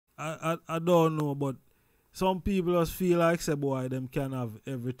I don't know, but some people just feel like say boy them can have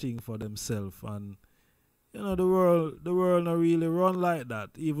everything for themselves, and you know the world not really run like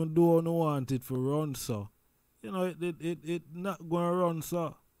that. Even though no want it to run so, you know it not gonna run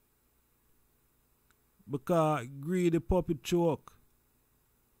so, because greedy puppet choke,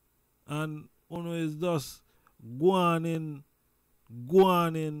 and is just going in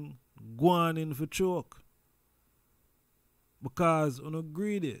for choke, because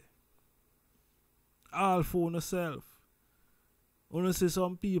greedy all for yourself. See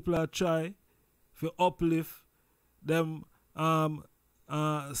some people are try to uplift them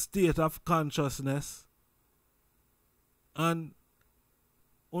state of consciousness, and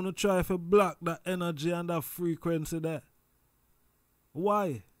try to block that energy and that frequency there.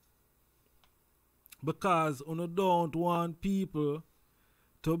 Why? Because don't want people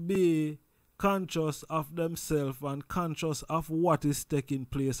to be conscious of themselves and conscious of what is taking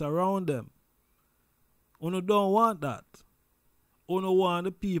place around them. Don't want that. Want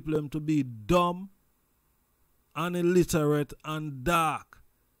the people them to be dumb and illiterate and dark,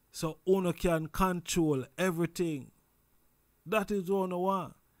 so can control everything. That is what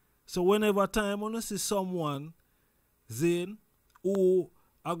want. So whenever time see someone Zane who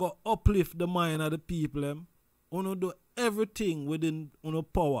I go uplift the mind of the people them, do everything within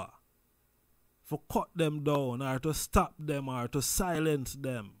power for cut them down or to stop them or to silence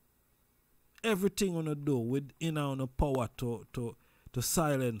them. Everything do within power to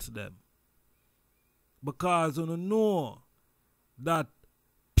silence them. Because know that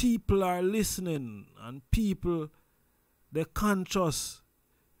people are listening, and people, the conscious,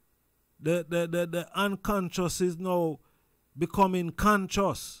 the unconscious is now becoming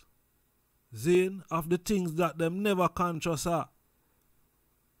conscious, Zane, of the things that them never conscious are.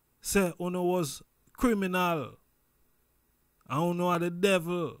 Say was criminal and are the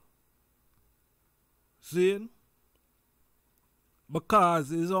devil. See?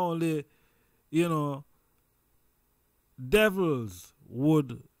 Because it's only, devils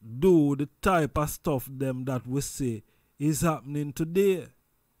would do the type of stuff them that we say is happening today.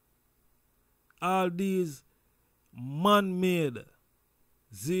 All these man-made,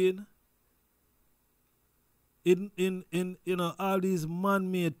 zine, all these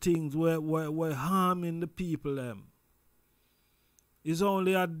man-made things were harming the people them. It's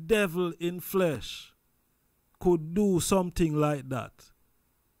only a devil in flesh could do something like that.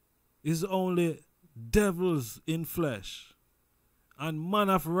 It's only devils in flesh. And man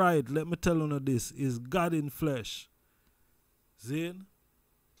of right, let me tell you this, is God in flesh. See?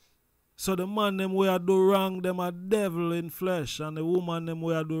 So the man them where do wrong, them a devil in flesh, and the woman them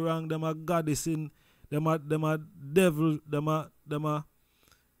where do wrong, them a goddess in, them a devil, them a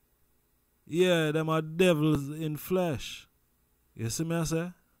devils in flesh. You see me I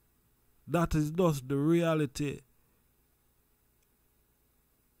say? That is just the reality.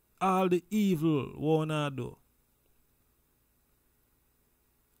 All the evil wanna do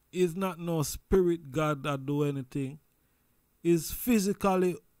is not no spirit God that do anything. Is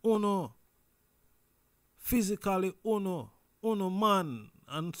physically uno. Physically uno man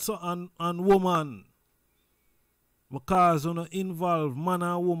and woman. Because involve man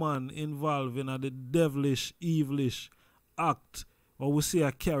and woman involved in the devilish, evilish act what we see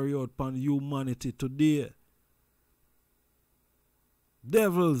a carry out upon humanity today.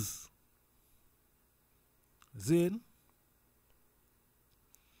 Devils. Zane.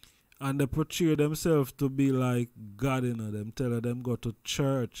 And they portray themselves to be like God, Them tell them go to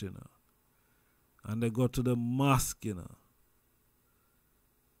church, And they go to the mosque,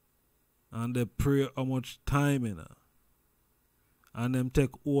 And they pray how much time, And them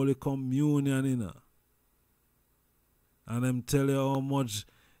take Holy Communion, And them tell you how much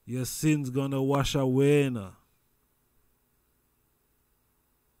your sins gonna wash away,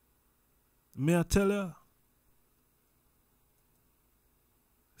 May I tell you?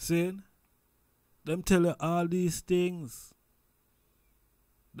 See? Them tell you all these things.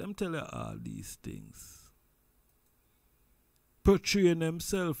 Them tell you all these things. Portraying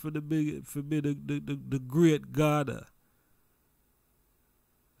themselves for be the great God.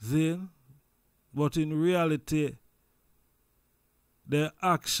 See? But in reality, their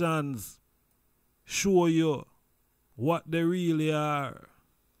actions show you what they really are.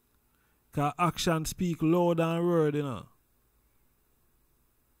 Because actions speak louder than word,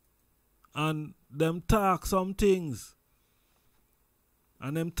 And them talk some things.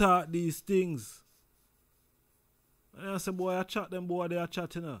 And them talk these things. And I say, boy, I chat them, boy, they are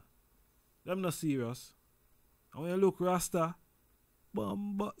chatting. Them not serious. And when you look Rasta,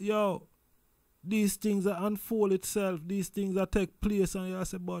 yo, These things that unfold itself, these things that take place, and you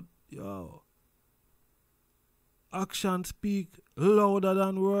say, but yo, action speak louder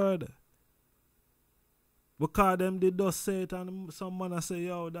than word. Because them they just say it, and some man say,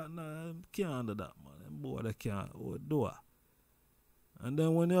 yo, that nah, can't do that, man. Them boy they can't do it. And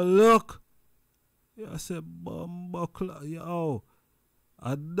then when you look, you say, bumbuckler, yo,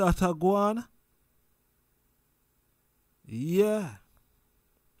 a that a go on? Yeah.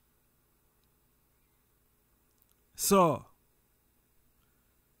 So,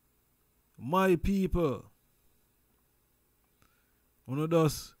 my people, you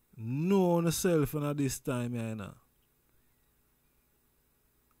just know yourself in this time, you know.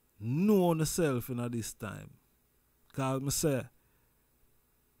 Know yourself in this time. Because I say,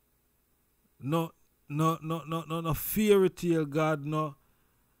 no fairy tale God, no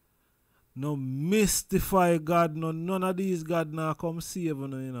mystify God, none of these God now come save you,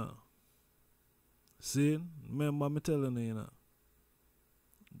 you know. See? Remember me telling you, you know.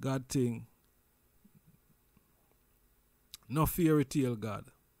 God thing. No fairy tale God.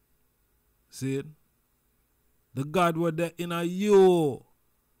 See? The God were there in a you.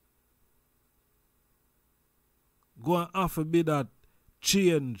 Go and have to be that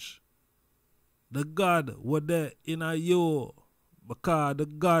change. The God were there in a you. Because the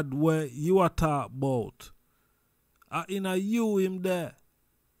God where you are talking about. In a you him there.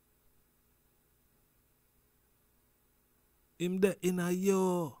 Him there in a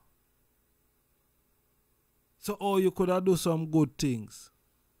you. So you could have do some good things.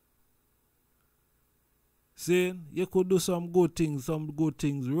 See, you could do some good things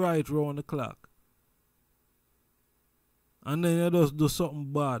right round the clock. And then you just do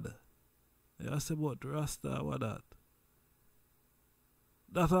something bad. You say, but Rasta, what that?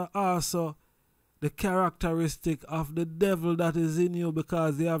 That are also the characteristic of the devil that is in you,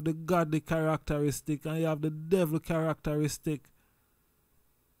 because you have the godly characteristic and you have the devil characteristic.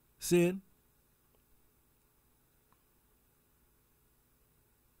 See?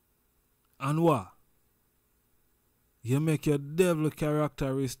 And what? You make your devil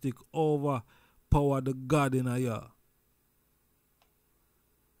characteristic overpower the God in you.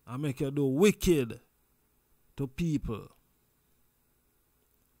 And make you do wicked to people.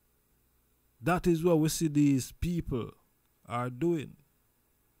 That is what we see these people are doing.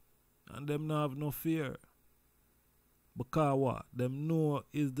 And them not have no fear. Because what? Them know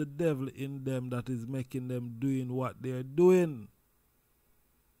is the devil in them that is making them doing what they're doing.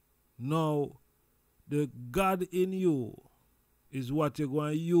 Now, the God in you is what you're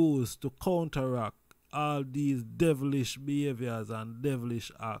going to use to counteract all these devilish behaviors and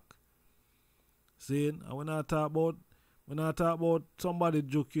devilish acts. See? And when I talk about somebody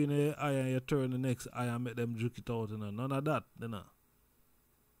juke you in the eye and you turn the next eye and make them juke it out, you know. None of that, you know.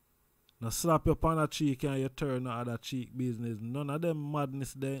 Now slap you upon a cheek and you turn the other cheek business. None of them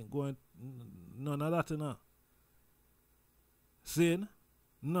madness they ain't going, none of that, you know. See?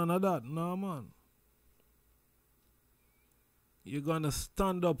 None of that, no man. You're gonna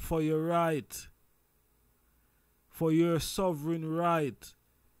stand up for your right, for your sovereign right,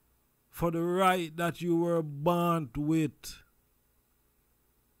 for the right that you were born with,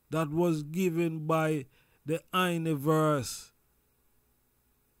 that was given by the universe,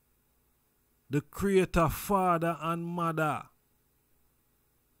 the creator, father and mother.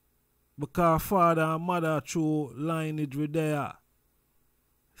 Because father and mother through lineage were there.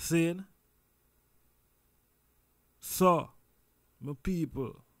 See? So, my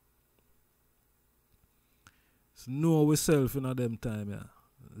people, know ourselves in a them time, yeah.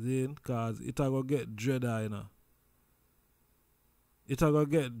 See? Because it a go get dreader, you know. It a go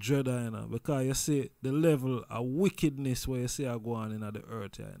get dreader, you know. Because you see the level of wickedness where you see are going in the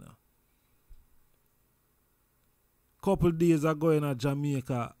earth, yeah, you know. Couple days ago in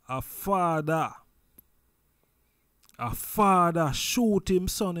Jamaica, a father shoot him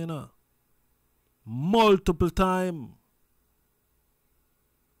son, you know. Multiple times.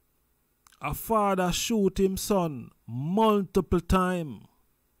 A father shoot him son multiple times.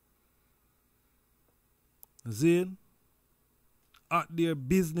 Zane, at their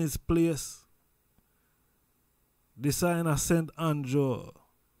business place, the sign of St. Andrew,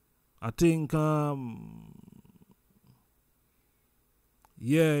 I think, yeah,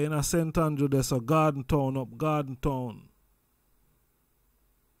 in a St. Andrew, there's a garden town up Garden Town.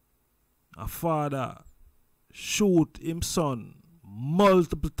 A father shoot him son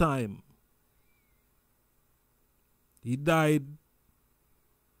multiple times. He died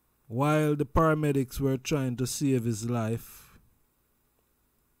while the paramedics were trying to save his life.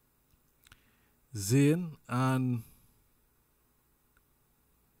 Zane, and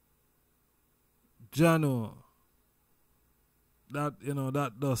Jano, that, you know,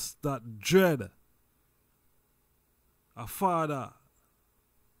 that does, that dread. A father.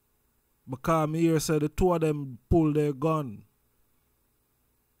 Because me here said the two of them pull their gun.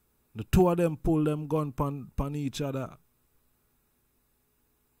 The two of them pull them gun pan each other.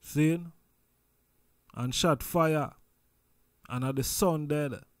 See? And shot fire. And the son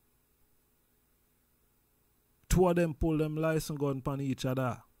dead. Two of them pull them license gun pan each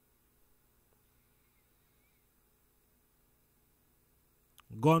other.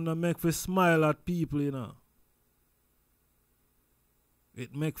 Gonna make for smile at people, you know.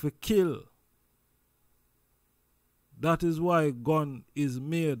 It make for kill. That is why gun is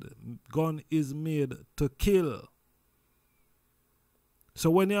made. Gun is made to kill. So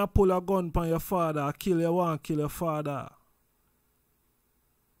when you pull a gun upon your father, kill you want kill your father.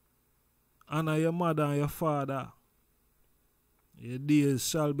 Honor your mother and your father. Your days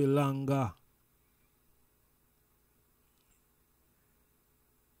shall be longer.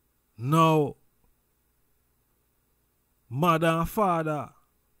 Now, mother and father,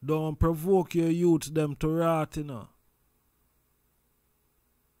 don't provoke your youth them to rot, you know.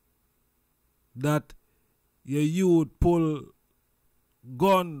 That your youth pull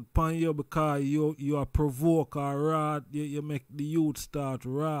gun upon you because you are provoke or rot, you make the youth start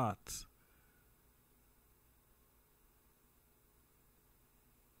rot.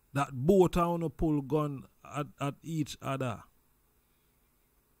 That both are on pull gun at each other.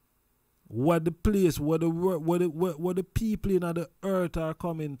 What the place, where the people in the earth are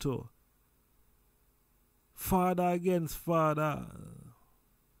coming to. Father against father.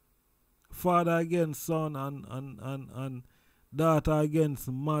 Father against son and daughter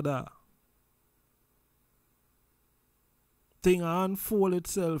against mother. Thing unfold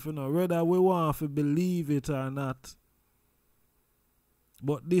itself, you know, whether we want to believe it or not.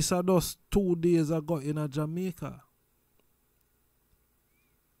 But this are just 2 days ago in Jamaica.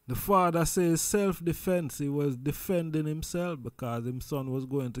 The father says self-defense. He was defending himself because his son was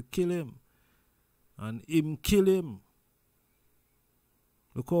going to kill him. And him kill him.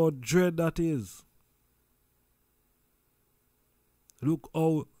 Look how dread that is. Look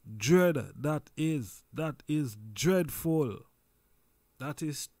how dread that is. That is dreadful. That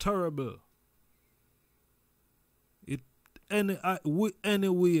is terrible.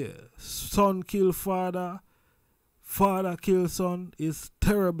 Anyway, son kill father, father kill son is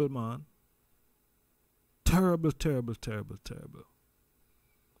terrible, man. Terrible, terrible, terrible, terrible.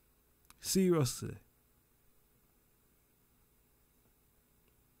 Seriously.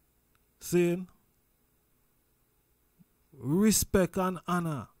 Saying respect and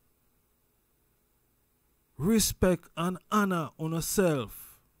honor. Respect and honor on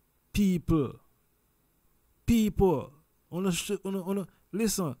yourself. People.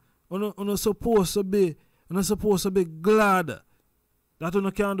 Listen, you're supposed to be glad that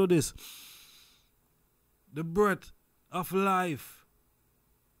you can do this. The breath of life.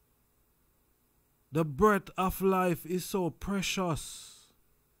 The breath of life is so precious.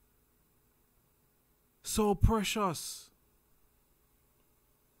 So precious.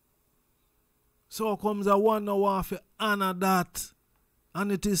 So comes a one now want to honor that.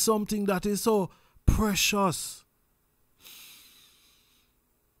 And it is something that is so precious.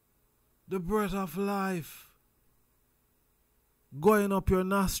 The breath of life going up your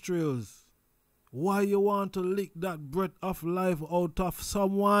nostrils. Why you want to lick that breath of life out of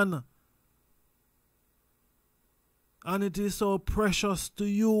someone? And it is so precious to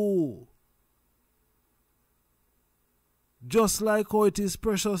you. Just like how it is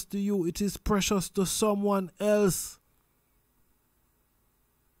precious to you, it is precious to someone else.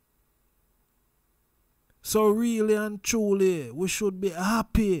 So really and truly, we should be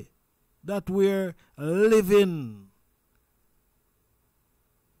happy that we're living.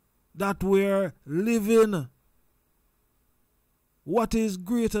 That we're living. What is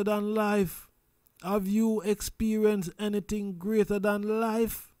greater than life? Have you experienced anything greater than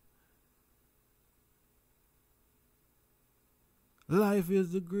life? Life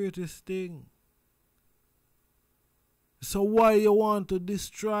is the greatest thing. So why you want to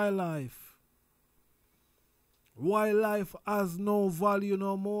destroy life? Why life has no value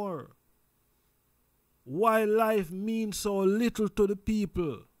no more? Why life means so little to the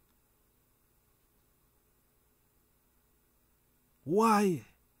people? Why?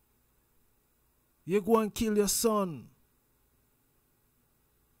 You go and kill your son.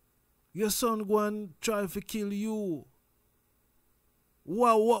 Your son go and try to kill you.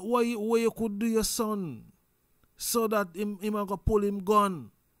 What you could do your son so that him go pull him gun?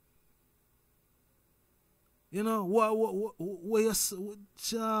 You know, what you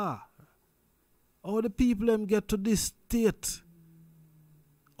cha? How the people them get to this state?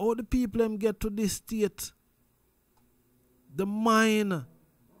 How the people them get to this state? The mind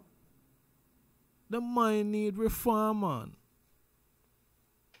need reform, man.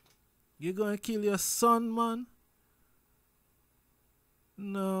 You gonna kill your son, man?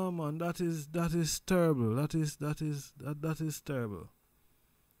 No, man, that is terrible. That is terrible.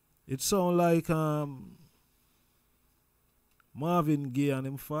 It sound like Marvin Gaye and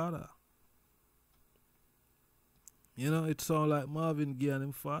him father. You know, it sound like Marvin Gaye and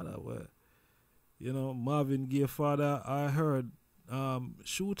him father. Where, you know, Marvin Gaye father, I heard,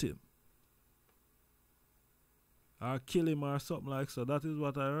 shoot him or kill him or something like so. That is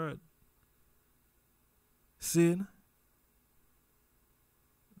what I heard. See?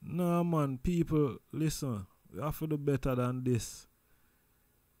 No, man, people, listen. We have to do better than this.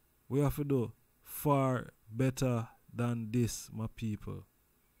 We have to do far better than this, my people.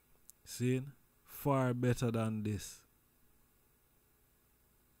 See? Far better than this.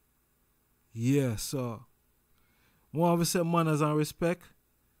 Yeah, so more of say manners and respect.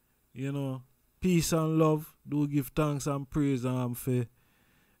 You know, peace and love. Do give thanks and praise for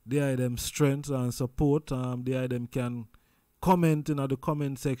the them strength and support. The them can comment in the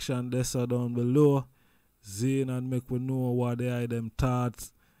comment section there so down below. Zane and make we know what they them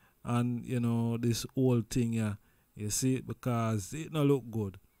thoughts and you know this whole thing yeah. You see, because it not look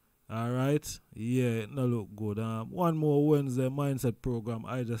good. Alright? Yeah, it not look good. One more Wednesday mindset program.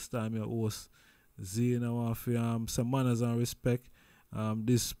 I just time your host Zane. I want for some manners and respect.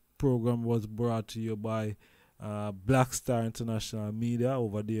 This program was brought to you by Black Star International Media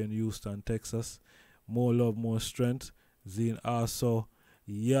over there in Houston, Texas. More love, more strength. Zane also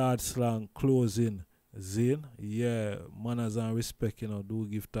yard slang closing. Zane, yeah, manners and respect, you know, do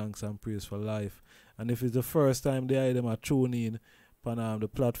give thanks and praise for life. And if it's the first time they them are tuning in on the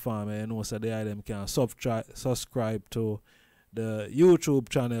platform, you know, so they them can subscribe to the YouTube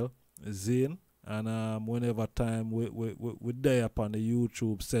channel, Zane. And whenever time we there upon the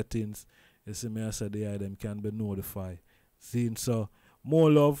YouTube settings, you see me I say they them can be notified. Zane, so more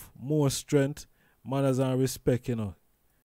love, more strength, manners and respect, you know.